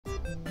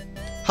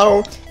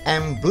Hello,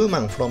 I'm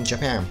Blueman from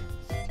Japan.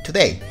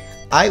 Today,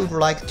 I would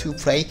like to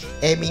play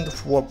aiming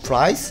for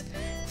prize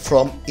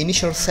from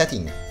initial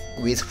setting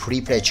with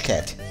free play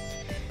etiquette.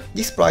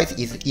 This prize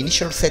is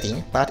initial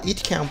setting, but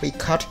it can be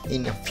cut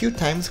in a few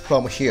times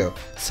from here,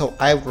 so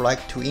I would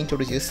like to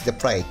introduce the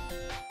play.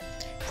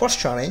 First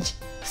challenge,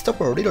 stop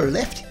a little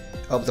left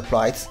of the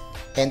prize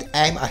and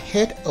aim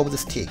ahead of the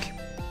stick.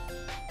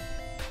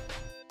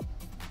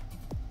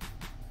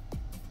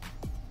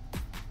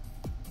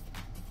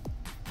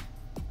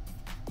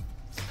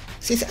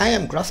 Since I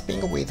am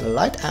grasping with the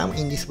right arm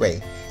in this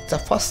way, the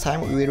first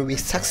time will be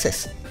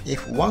success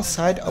if one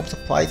side of the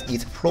prize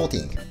is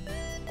floating.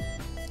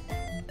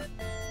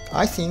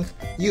 I think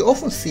you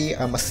often see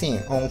a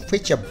machine on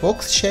which a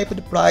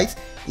box-shaped prize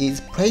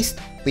is placed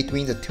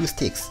between the two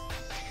sticks.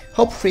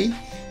 Hopefully,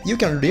 you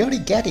can really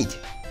get it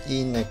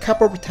in a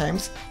couple of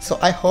times, so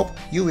I hope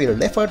you will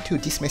refer to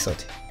this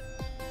method.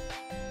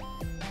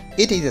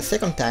 It is the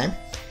second time.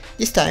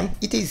 This time,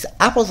 it is the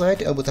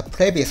opposite of the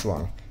previous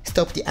one.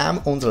 Stop the arm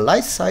on the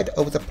right side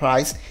of the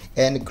prize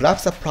and grab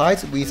the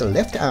prize with the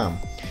left arm.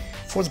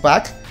 For the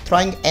back,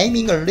 trying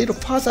aiming a little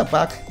farther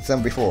back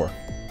than before.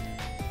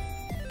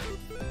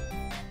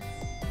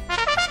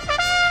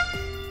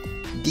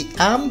 The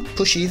arm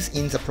pushes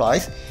in the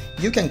prize.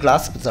 You can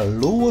grasp the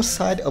lower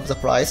side of the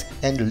prize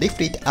and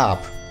lift it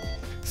up.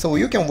 So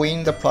you can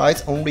win the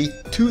prize only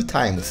 2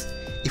 times.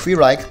 If you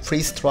like,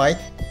 please try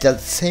the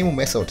same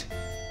method.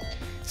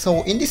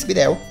 So in this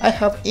video, I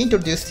have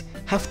introduced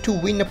how to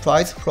win a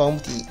prize from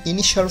the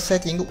initial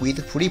setting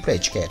with free play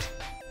etiquette.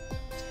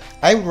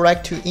 I would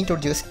like to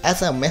introduce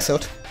other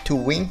method to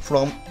win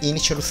from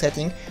initial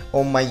setting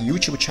on my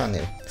YouTube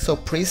channel, so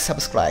please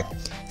subscribe.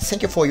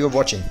 Thank you for your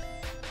watching.